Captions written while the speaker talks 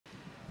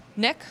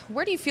Nick,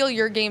 where do you feel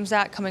your game's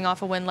at coming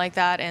off a win like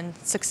that and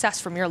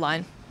success from your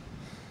line?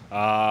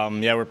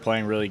 Yeah, we're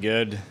playing really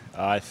good.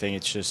 I think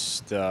it's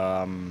just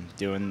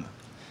doing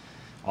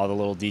all the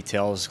little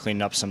details,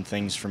 cleaning up some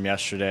things from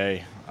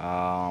yesterday.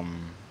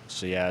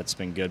 So yeah, it's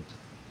been good.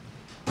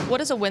 What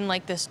does a win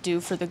like this do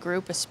for the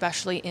group,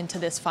 especially into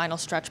this final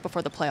stretch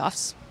before the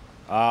playoffs?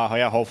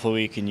 Yeah,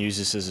 hopefully we can use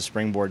this as a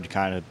springboard to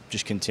kind of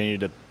just continue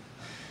to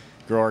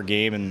grow our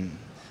game, and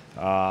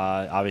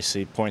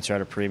obviously points are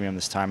at a premium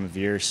this time of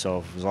year.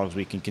 So as long as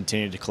we can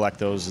continue to collect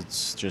those,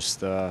 it's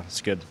just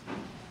it's good.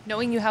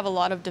 Knowing you have a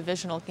lot of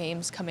divisional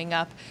games coming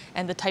up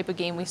and the type of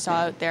game we saw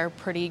out there,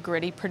 pretty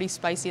gritty, pretty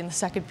spicy in the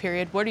second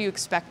period, what are you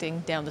expecting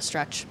down the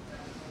stretch?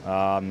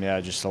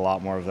 Yeah, just a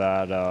lot more of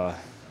that.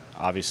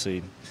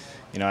 Obviously,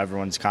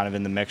 everyone's kind of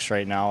in the mix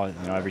right now.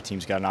 Every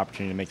team's got an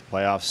opportunity to make the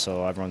playoffs,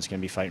 so everyone's going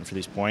to be fighting for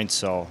these points.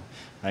 So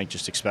I think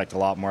just expect a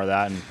lot more of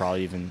that and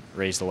probably even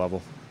raise the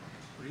level.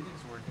 What do you think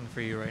is working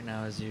for you right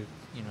now as you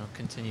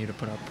continue to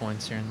put up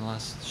points here in the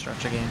last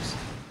stretch of games?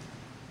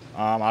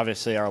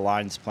 Obviously, our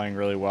line's playing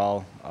really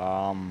well.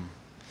 I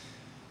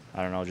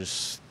don't know,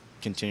 just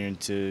continuing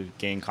to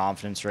gain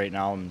confidence right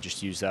now and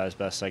just use that as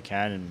best I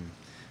can, and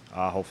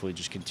hopefully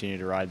just continue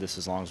to ride this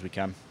as long as we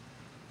can.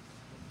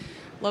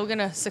 Logan,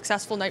 a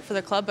successful night for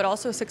the club, but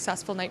also a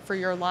successful night for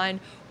your line.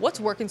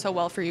 What's working so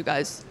well for you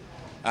guys?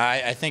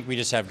 I think we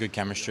just have good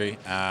chemistry.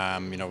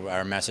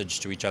 Our message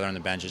to each other on the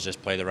bench is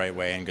just play the right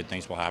way and good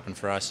things will happen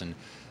for us. And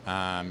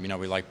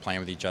we like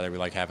playing with each other. We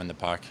like having the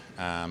puck,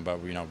 but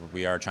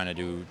we are trying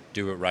to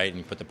do it right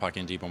and put the puck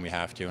in deep when we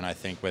have to. And I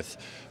think with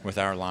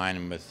our line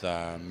and with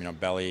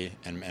Belly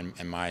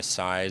and my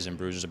size and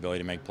Bruce's ability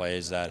to make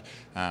plays, that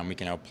we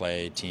can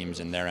outplay teams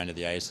in their end of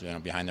the ice,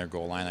 behind their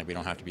goal line. Like, we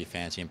don't have to be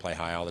fancy and play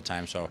high all the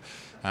time. So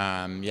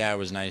yeah, it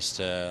was nice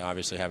to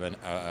obviously have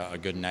a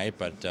good night,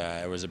 but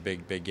it was a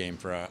big game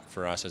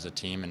for us as a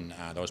team, and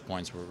those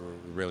points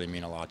really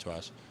mean a lot to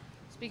us.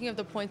 Speaking of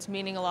the points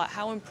meaning a lot,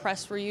 how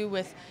impressed were you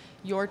with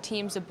your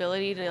team's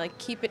ability to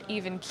keep it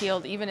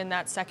even-keeled, even in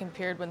that second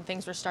period when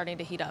things were starting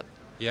to heat up?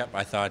 Yep,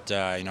 I thought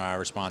our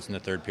response in the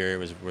third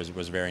period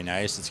was very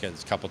nice.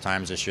 It's a couple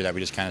times this year that we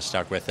just kind of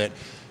stuck with it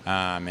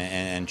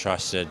and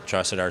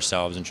trusted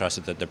ourselves and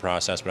trusted the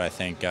process. But I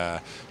think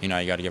you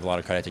got to give a lot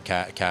of credit to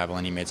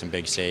Cavill. He made some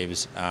big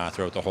saves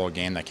throughout the whole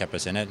game that kept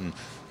us in it. And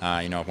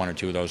if one or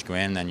two of those go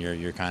in, then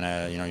you're kind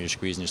of you're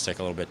squeezing your stick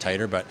a little bit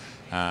tighter. But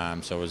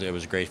so it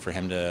was great for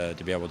him to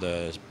be able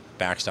to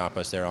backstop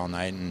us there all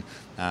night.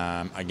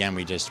 And again,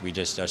 we just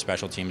our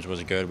special teams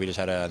was good. We just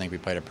I think we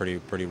played a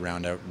pretty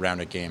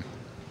rounded game.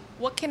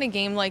 What can a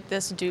game like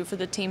this do for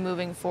the team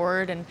moving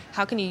forward, and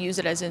how can you use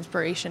it as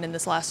inspiration in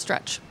this last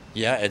stretch?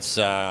 Yeah, it's.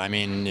 I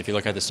mean, if you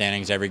look at the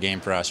standings, every game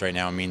for us right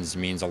now means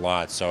a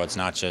lot. So it's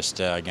not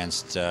just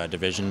against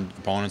division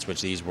opponents,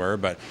 which these were,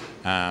 but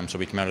so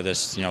we come out of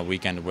this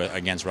weekend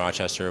against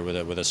Rochester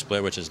with a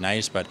split, which is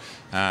nice. But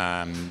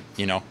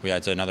we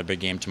had another big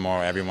game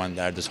tomorrow. Everyone,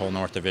 this whole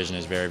North Division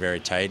is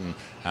very tight, and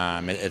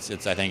I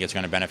think it's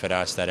going to benefit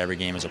us that every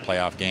game is a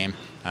playoff game.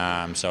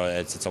 So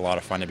it's a lot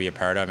of fun to be a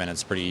part of, and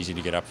it's pretty easy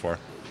to get up for.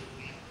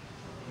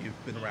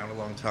 You've been around a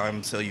long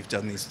time, so you've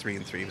done these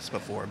 3-3s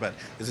before, but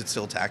is it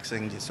still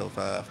taxing? Do you still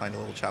find a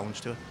little challenge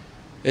to it?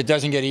 It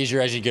doesn't get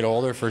easier as you get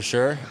older, for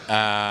sure.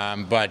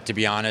 But to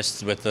be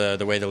honest, with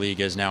the way the league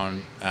is now,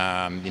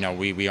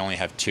 we only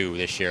have 2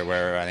 this year,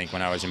 where I think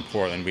when I was in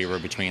Portland, we were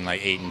between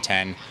 8 and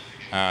 10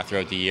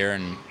 throughout the year.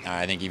 And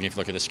I think even if you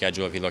look at the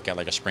schedule, if you look at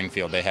a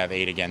Springfield, they have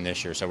 8 again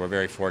this year. So we're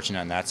very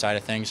fortunate on that side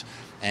of things.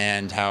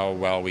 And how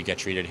well we get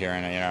treated here,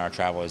 and our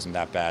travel isn't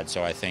that bad.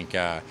 So I think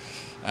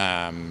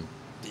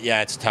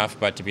yeah, it's tough,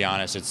 but to be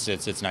honest,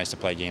 it's nice to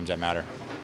play games that matter.